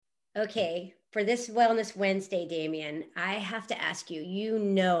Okay, for this Wellness Wednesday, Damien, I have to ask you, you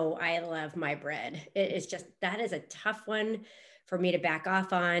know I love my bread. It is just, that is a tough one for me to back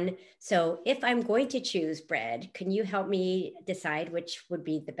off on. So if I'm going to choose bread, can you help me decide which would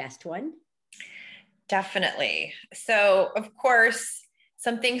be the best one? Definitely. So, of course,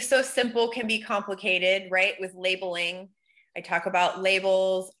 something so simple can be complicated, right? With labeling. I talk about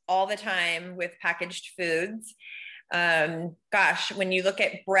labels all the time with packaged foods. Gosh, when you look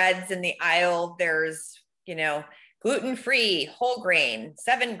at breads in the aisle, there's, gluten free, whole grain,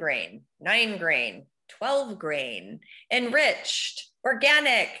 7 grain, 9 grain, 12 grain, enriched,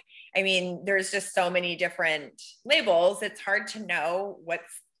 organic. I mean, there's just so many different labels. It's hard to know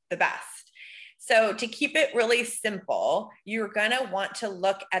what's the best. So, to keep it really simple, you're going to want to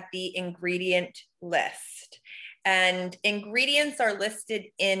look at the ingredient list. And ingredients are listed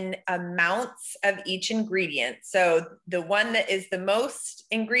in amounts of each ingredient. So, the one that is the most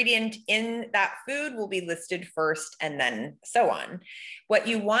ingredient in that food will be listed first, and then so on. What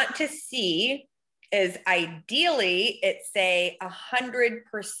you want to see is ideally it say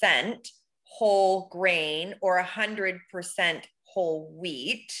 100% whole grain or 100% whole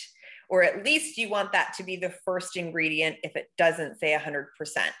wheat, or at least you want that to be the first ingredient if it doesn't say 100%.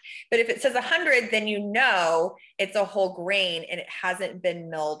 But if it says 100, then you know it's a whole grain and it hasn't been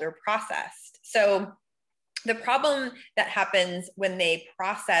milled or processed. So the problem that happens when they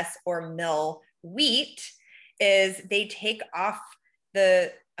process or mill wheat is they take off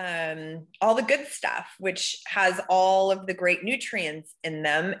the all the good stuff, which has all of the great nutrients in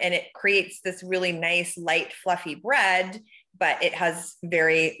them, and it creates this really nice, light, fluffy bread, but it has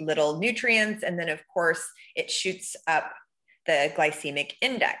very little nutrients. And then, of course, it shoots up the glycemic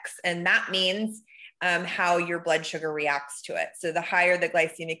index, and that means how your blood sugar reacts to it. So the higher the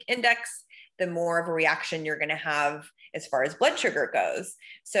glycemic index, the more of a reaction you're going to have as far as blood sugar goes.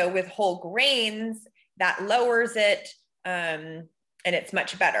 So with whole grains, that lowers it, and it's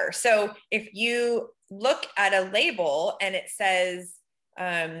much better. So if you look at a label and it says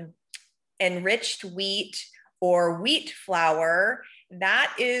enriched wheat or wheat flour,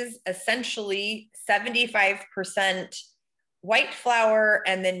 that is essentially 75% white flour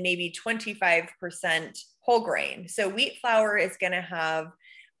and then maybe 25% whole grain. So wheat flour is going to have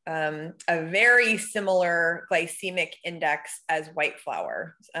a very similar glycemic index as white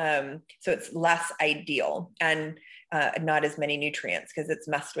flour. So it's less ideal and not as many nutrients because it's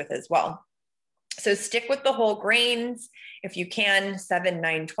messed with as well. So stick with the whole grains if you can, 7,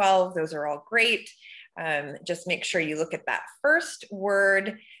 9, 12. Those are all great. Just make sure you look at that first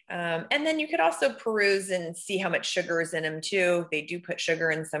word. And then you could also peruse and see how much sugar is in them too. They do put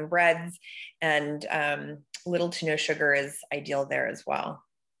sugar in some breads, and little to no sugar is ideal there as well.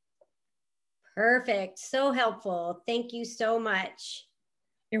 Perfect. So helpful. Thank you so much.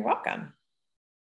 You're welcome.